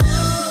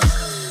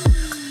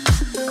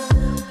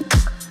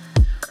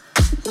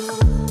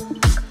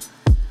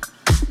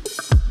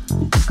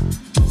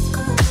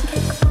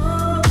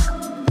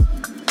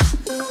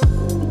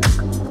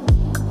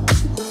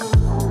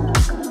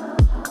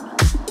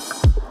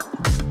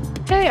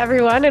Hey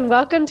everyone, and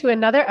welcome to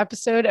another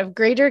episode of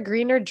Greater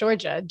Greener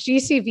Georgia,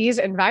 GCV's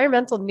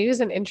environmental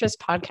news and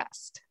interest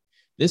podcast.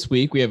 This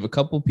week, we have a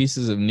couple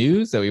pieces of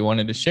news that we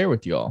wanted to share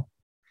with you all.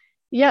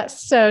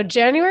 Yes, so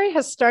January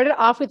has started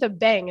off with a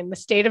bang in the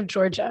state of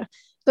Georgia.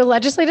 The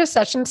legislative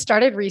session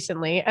started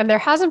recently, and there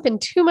hasn't been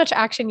too much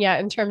action yet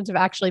in terms of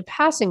actually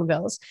passing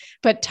bills,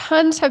 but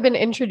tons have been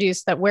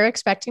introduced that we're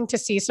expecting to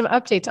see some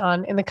updates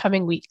on in the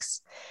coming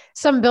weeks.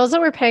 Some bills that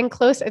we're paying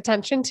close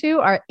attention to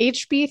are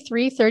HB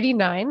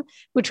 339,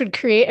 which would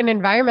create an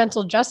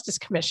Environmental Justice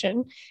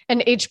Commission,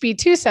 and HB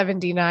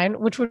 279,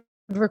 which would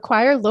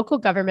require local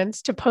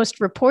governments to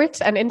post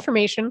reports and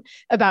information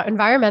about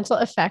environmental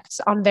effects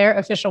on their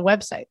official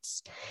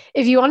websites.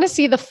 If you want to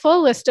see the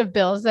full list of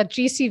bills that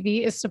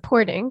GCV is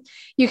supporting,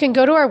 you can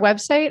go to our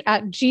website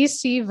at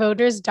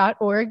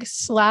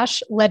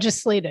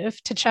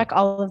gcvoters.org/legislative to check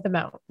all of them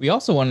out. We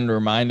also wanted to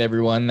remind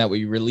everyone that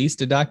we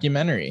released a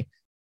documentary.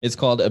 It's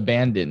called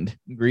Abandoned: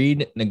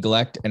 Greed,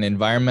 Neglect, and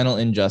Environmental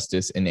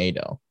Injustice in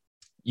Ado.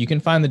 You can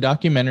find the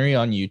documentary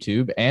on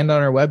YouTube and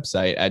on our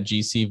website at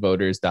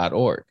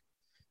gcvoters.org.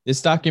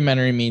 This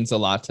documentary means a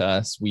lot to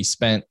us. We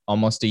spent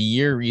almost a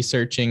year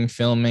researching,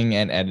 filming,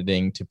 and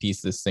editing to piece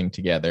this thing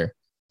together.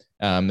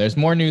 There's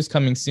more news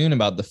coming soon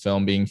about the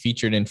film being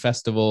featured in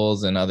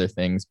festivals and other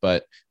things,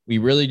 but we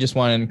really just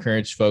want to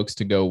encourage folks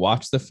to go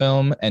watch the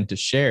film and to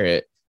share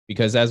it,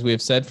 because as we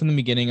have said from the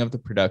beginning of the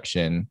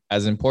production,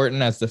 as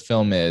important as the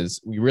film is,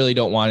 we really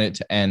don't want it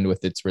to end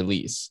with its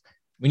release.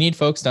 We need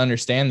folks to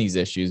understand these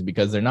issues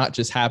because they're not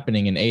just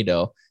happening in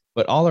Ado,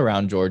 but all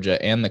around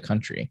Georgia and the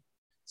country.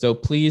 So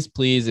please,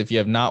 if you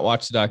have not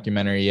watched the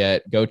documentary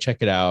yet, go check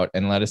it out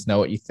and let us know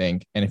what you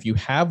think. And if you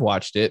have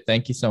watched it,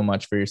 thank you so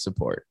much for your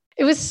support.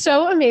 It was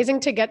so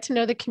amazing to get to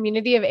know the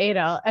community of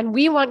Ado, and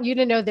we want you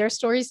to know their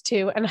stories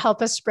too and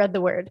help us spread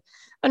the word.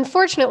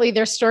 Unfortunately,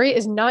 their story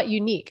is not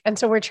unique, and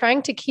so we're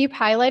trying to keep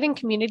highlighting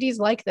communities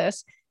like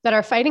this that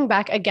are fighting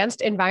back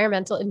against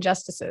environmental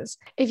injustices.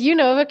 If you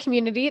know of a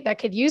community that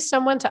could use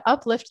someone to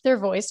uplift their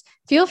voice,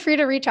 feel free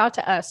to reach out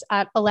to us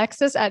at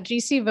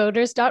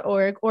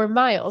alexis@gcvoters.org or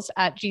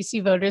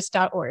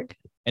miles@gcvoters.org.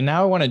 And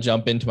now I want to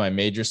jump into my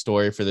major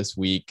story for this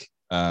week.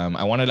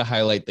 I wanted to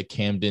highlight the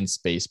Camden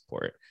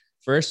Spaceport.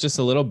 First, just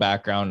a little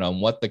background on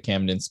what the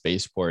Camden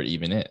Spaceport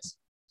even is.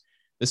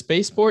 The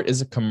Spaceport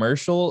is a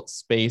commercial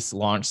space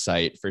launch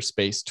site for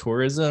space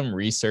tourism,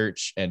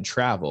 research, and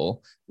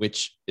travel,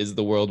 which is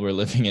the world we're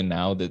living in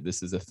now that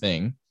this is a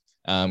thing.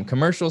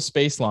 Commercial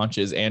space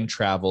launches and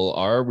travel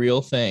are a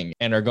real thing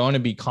and are going to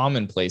be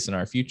commonplace in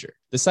our future.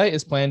 The site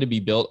is planned to be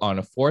built on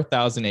a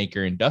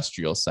 4,000-acre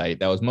industrial site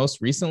that was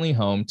most recently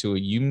home to a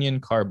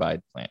Union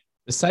Carbide plant.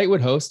 The site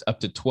would host up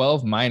to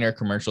 12 minor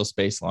commercial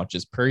space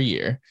launches per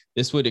year.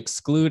 This would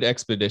exclude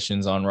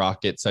expeditions on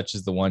rockets such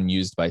as the one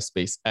used by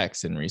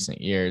SpaceX in recent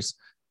years.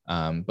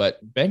 But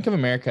Bank of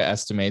America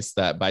estimates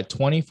that by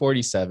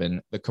 2047,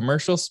 the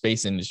commercial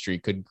space industry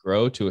could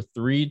grow to a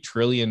 $3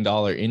 trillion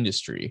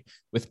industry,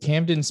 with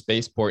Camden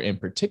Spaceport in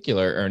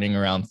particular earning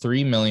around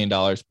 $3 million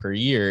per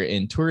year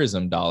in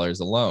tourism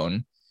dollars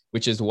alone,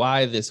 which is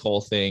why this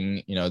whole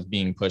thing, is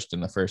being pushed in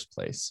the first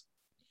place.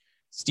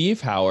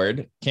 Steve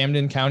Howard,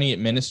 Camden County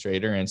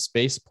Administrator and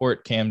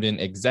Spaceport Camden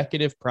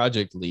Executive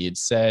Project Lead,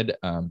 said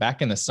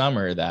back in the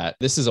summer that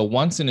this is a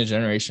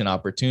once-in-a-generation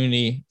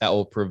opportunity that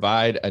will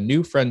provide a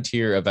new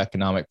frontier of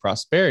economic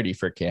prosperity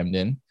for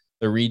Camden,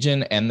 the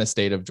region, and the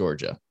state of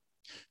Georgia.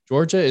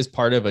 Georgia is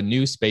part of a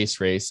new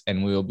space race,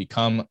 and we will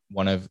become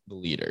one of the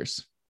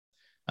leaders.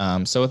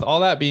 So with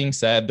all that being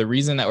said, the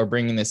reason that we're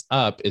bringing this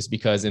up is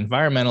because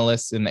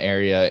environmentalists in the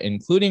area,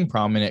 including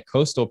prominent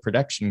coastal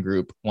protection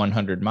group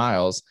 100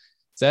 Miles,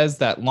 says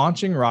that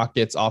launching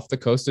rockets off the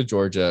coast of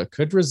Georgia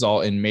could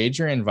result in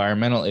major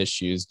environmental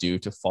issues due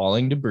to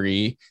falling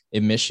debris,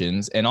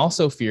 emissions, and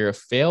also fear of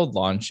failed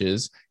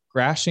launches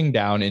crashing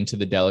down into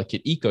the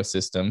delicate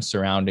ecosystem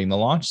surrounding the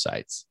launch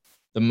sites.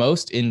 The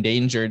most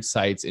endangered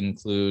sites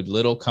include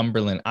Little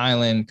Cumberland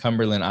Island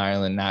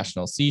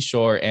National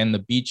Seashore, and the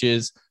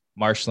beaches,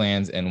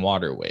 marshlands, and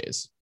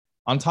waterways.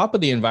 On top of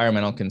the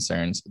environmental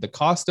concerns, the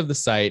cost of the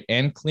site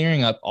and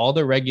clearing up all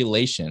the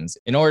regulations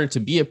in order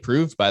to be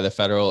approved by the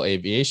Federal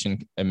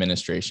Aviation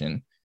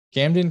Administration,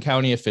 Camden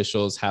County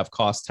officials have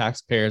cost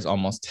taxpayers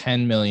almost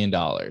 $10 million.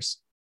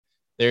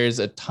 There's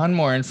a ton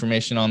more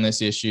information on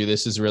this issue.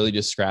 This is really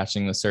just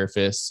scratching the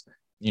surface.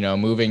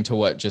 Moving to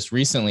what just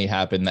recently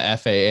happened, the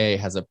FAA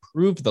has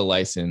approved the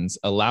license,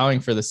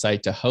 allowing for the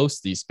site to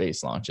host these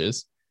space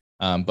launches.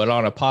 But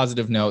on a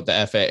positive note,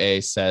 the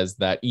FAA says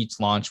that each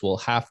launch will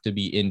have to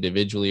be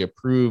individually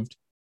approved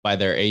by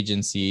their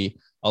agency,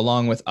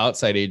 along with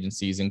outside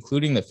agencies,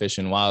 including the Fish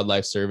and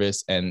Wildlife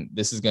Service. And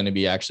this is going to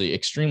be actually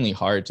extremely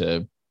hard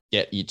to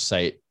get each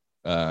site,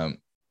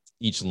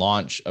 each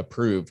launch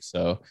approved.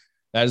 So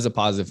that is a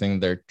positive thing.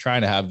 They're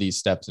trying to have these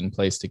steps in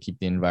place to keep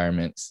the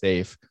environment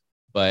safe.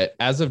 But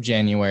as of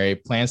January,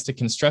 plans to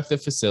construct the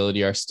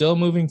facility are still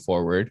moving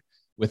forward,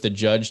 with the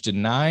judge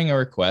denying a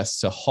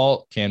request to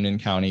halt Camden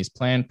County's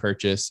planned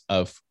purchase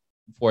of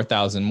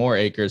 4,000 more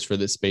acres for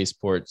the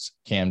Spaceport's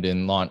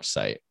Camden launch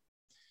site.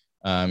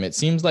 It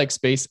seems like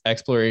space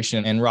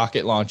exploration and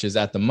rocket launches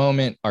at the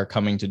moment are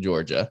coming to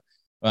Georgia.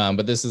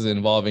 But this is an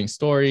evolving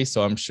story,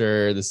 so I'm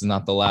sure this is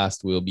not the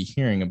last we'll be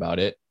hearing about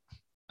it.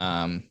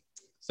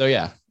 So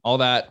yeah, all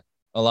that,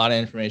 a lot of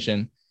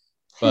information,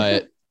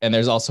 but and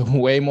there's also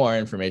way more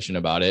information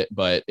about it,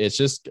 but it's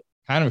just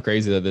kind of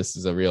crazy that this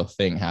is a real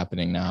thing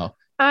happening now.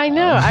 I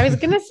know. I was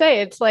going to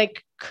say, it's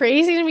like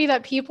crazy to me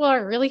that people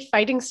are really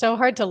fighting so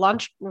hard to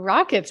launch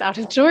rockets out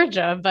of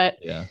Georgia, but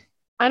yeah.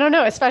 I don't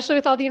know, especially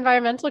with all the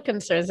environmental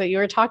concerns that you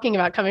were talking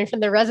about coming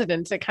from the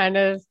residents, it kind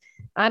of,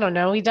 I don't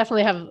know, we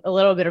definitely have a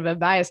little bit of a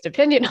biased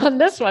opinion on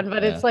this one,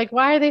 but it's like,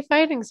 why are they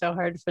fighting so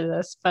hard for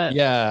this? But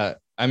yeah,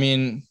 I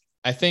mean,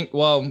 I think,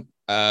 well,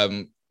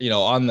 you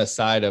know, on the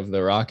side of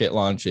the rocket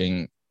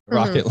launchers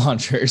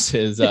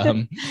is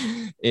I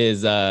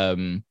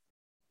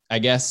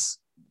guess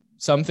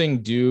something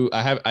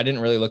I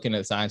didn't really look into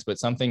the science, but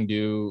something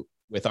due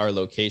with our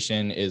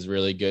location is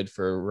really good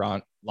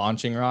for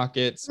launching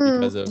rockets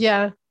because of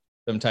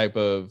some type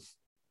of,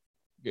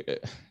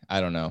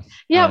 I don't know.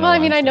 Yeah, well, I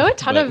mean, I know a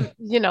ton of,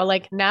 you know,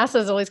 like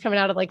NASA's always coming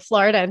out of like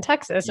Florida and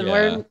Texas, and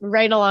we're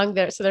right along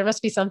there. So there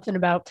must be something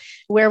about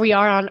where we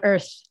are on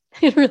Earth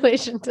in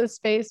relation to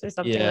space or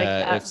something like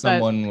that. Yeah, if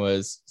someone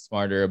was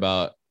smarter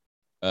about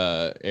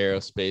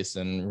aerospace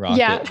and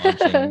rocket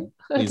launching,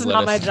 please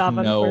let us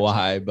know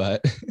why.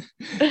 But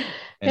anyway,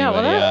 yeah,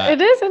 well,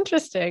 it is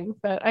interesting,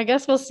 but I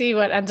guess we'll see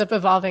what ends up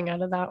evolving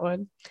out of that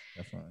one.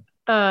 Definitely.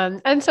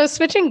 And so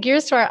switching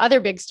gears to our other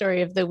big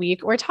story of the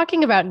week, we're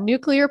talking about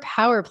nuclear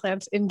power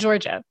plants in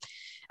Georgia.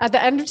 At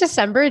the end of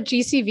December,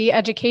 GCV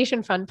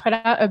Education Fund put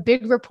out a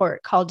big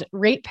report called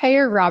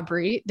Ratepayer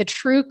Robbery, The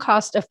True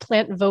Cost of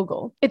Plant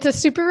Vogtle. It's a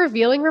super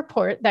revealing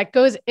report that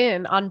goes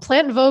in on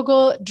Plant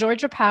Vogtle,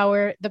 Georgia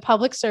Power, the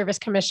Public Service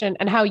Commission,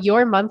 and how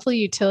your monthly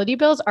utility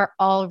bills are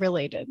all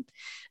related.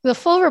 The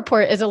full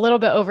report is a little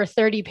bit over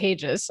 30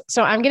 pages,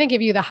 so I'm going to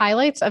give you the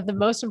highlights of the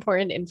most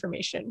important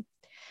information.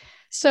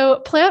 So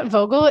Plant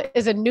Vogtle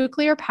is a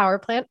nuclear power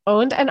plant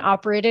owned and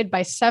operated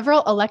by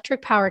several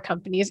electric power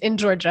companies in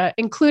Georgia,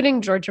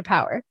 including Georgia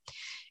Power.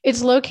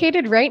 It's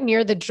located right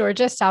near the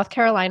Georgia-South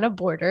Carolina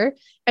border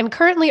and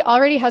currently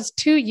already has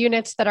 2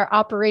 units that are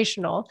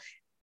operational,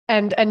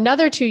 and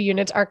another 2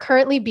 units are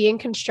currently being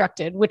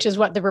constructed, which is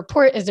what the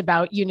report is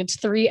about, units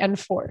 3 and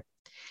 4.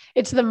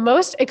 It's the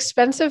most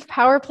expensive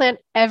power plant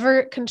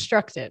ever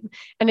constructed,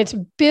 and it's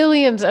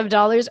billions of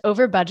dollars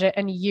over budget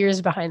and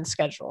years behind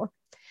schedule.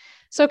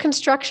 So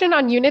construction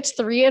on units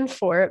 3 and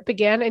 4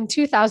 began in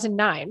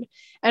 2009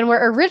 and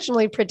were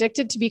originally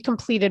predicted to be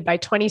completed by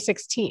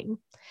 2016.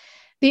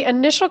 The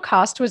initial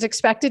cost was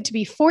expected to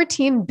be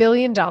 $14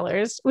 billion,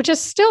 which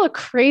is still a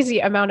crazy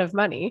amount of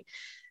money.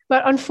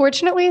 But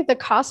unfortunately, the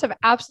costs have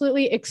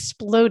absolutely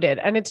exploded,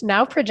 and it's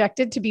now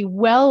projected to be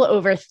well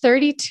over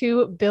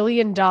 $32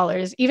 billion,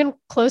 even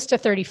close to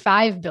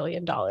 $35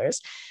 billion,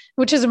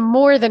 which is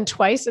more than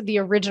twice the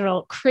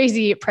original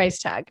crazy price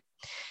tag.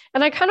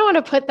 And I kind of want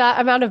to put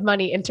that amount of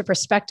money into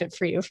perspective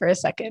for you for a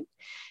second.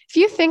 If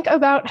you think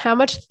about how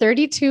much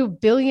 $32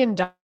 billion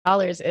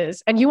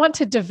is, and you want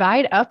to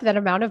divide up that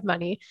amount of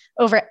money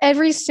over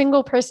every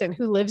single person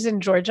who lives in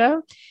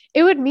Georgia,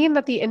 it would mean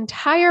that the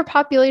entire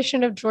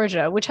population of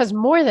Georgia, which has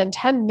more than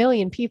 10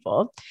 million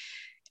people,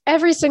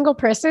 every single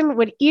person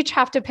would each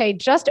have to pay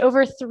just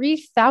over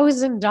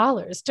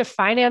 $3,000 to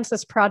finance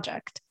this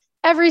project.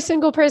 Every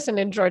single person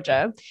in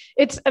Georgia.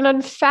 It's an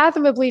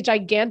unfathomably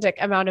gigantic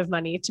amount of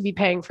money to be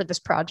paying for this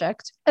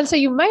project. And so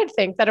you might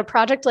think that a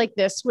project like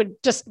this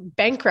would just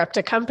bankrupt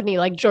a company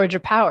like Georgia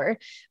Power,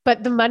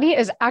 but the money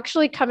is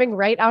actually coming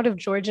right out of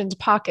Georgians'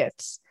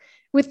 pockets.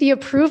 With the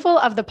approval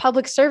of the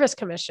Public Service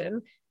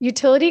Commission,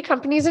 utility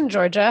companies in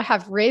Georgia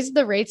have raised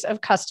the rates of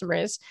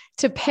customers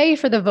to pay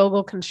for the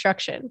Vogtle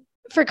construction.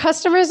 For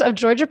customers of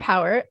Georgia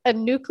Power, a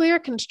nuclear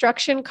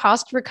construction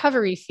cost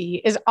recovery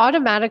fee is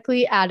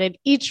automatically added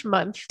each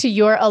month to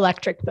your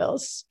electric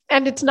bills.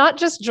 And it's not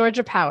just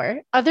Georgia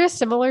Power. Other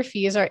similar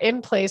fees are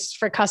in place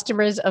for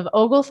customers of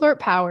Oglethorpe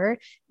Power,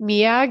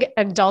 MEAG,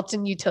 and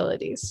Dalton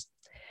Utilities.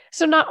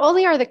 So not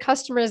only are the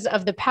customers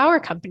of the power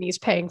companies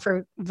paying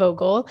for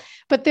Vogtle,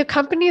 but the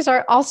companies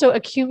are also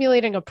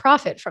accumulating a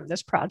profit from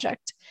this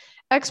project.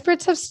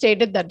 Experts have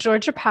stated that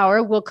Georgia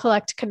Power will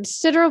collect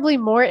considerably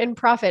more in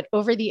profit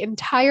over the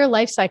entire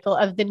life cycle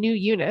of the new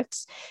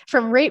units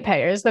from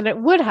ratepayers than it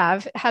would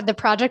have had the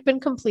project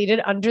been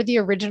completed under the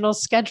original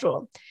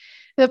schedule.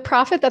 The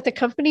profit that the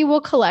company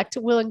will collect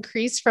will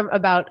increase from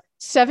about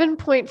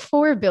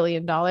 $7.4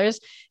 billion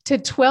to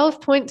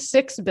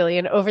 $12.6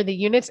 billion over the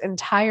unit's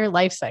entire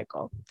life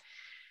cycle.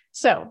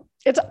 So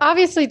it's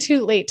obviously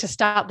too late to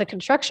stop the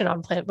construction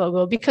on Plant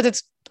Vogtle because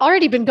it's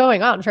already been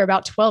going on for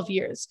about 12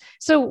 years.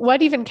 So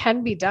what even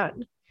can be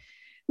done?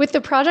 With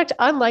the project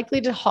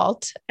unlikely to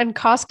halt and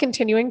costs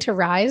continuing to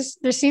rise,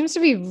 there seems to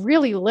be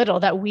really little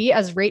that we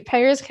as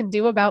ratepayers can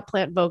do about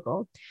Plant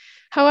Vogtle.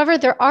 However,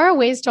 there are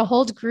ways to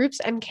hold groups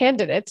and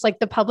candidates like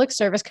the Public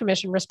Service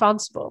Commission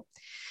responsible.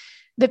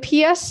 The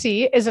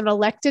PSC is an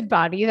elected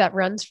body that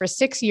runs for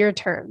 6-year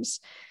terms.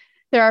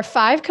 There are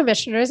 5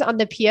 commissioners on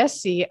the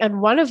PSC,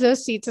 and one of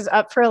those seats is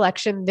up for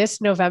election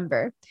this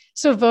November.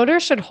 So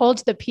voters should hold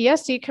the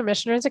PSC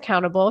commissioners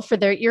accountable for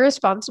their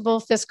irresponsible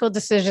fiscal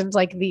decisions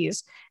like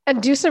these,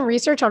 and do some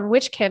research on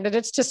which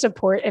candidates to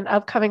support in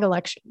upcoming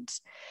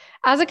elections.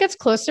 As it gets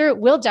closer,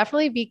 we'll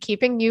definitely be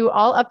keeping you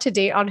all up to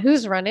date on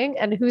who's running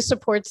and who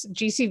supports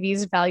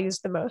GCV's values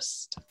the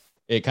most.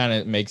 It kind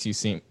of makes you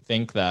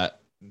think that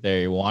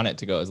they want it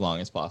to go as long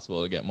as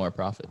possible to get more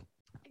profit.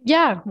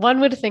 Yeah,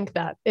 one would think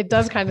that. It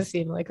does kind of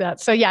seem like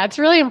that. So yeah, it's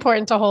really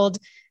important to hold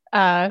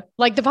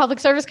like the Public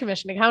Service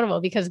Commission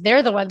accountable, because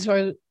they're the ones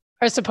who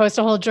are supposed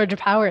to hold Georgia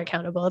Power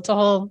accountable. It's a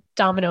whole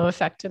domino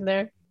effect in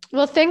there.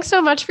 Well, thanks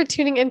so much for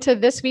tuning into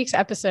this week's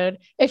episode.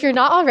 If you're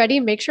not already,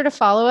 make sure to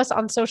follow us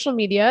on social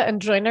media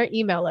and join our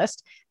email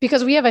list,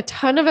 because we have a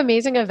ton of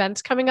amazing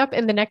events coming up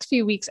in the next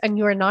few weeks and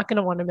you are not going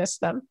to want to miss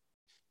them.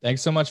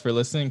 Thanks so much for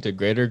listening to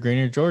Greater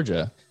Greener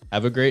Georgia.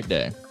 Have a great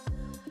day.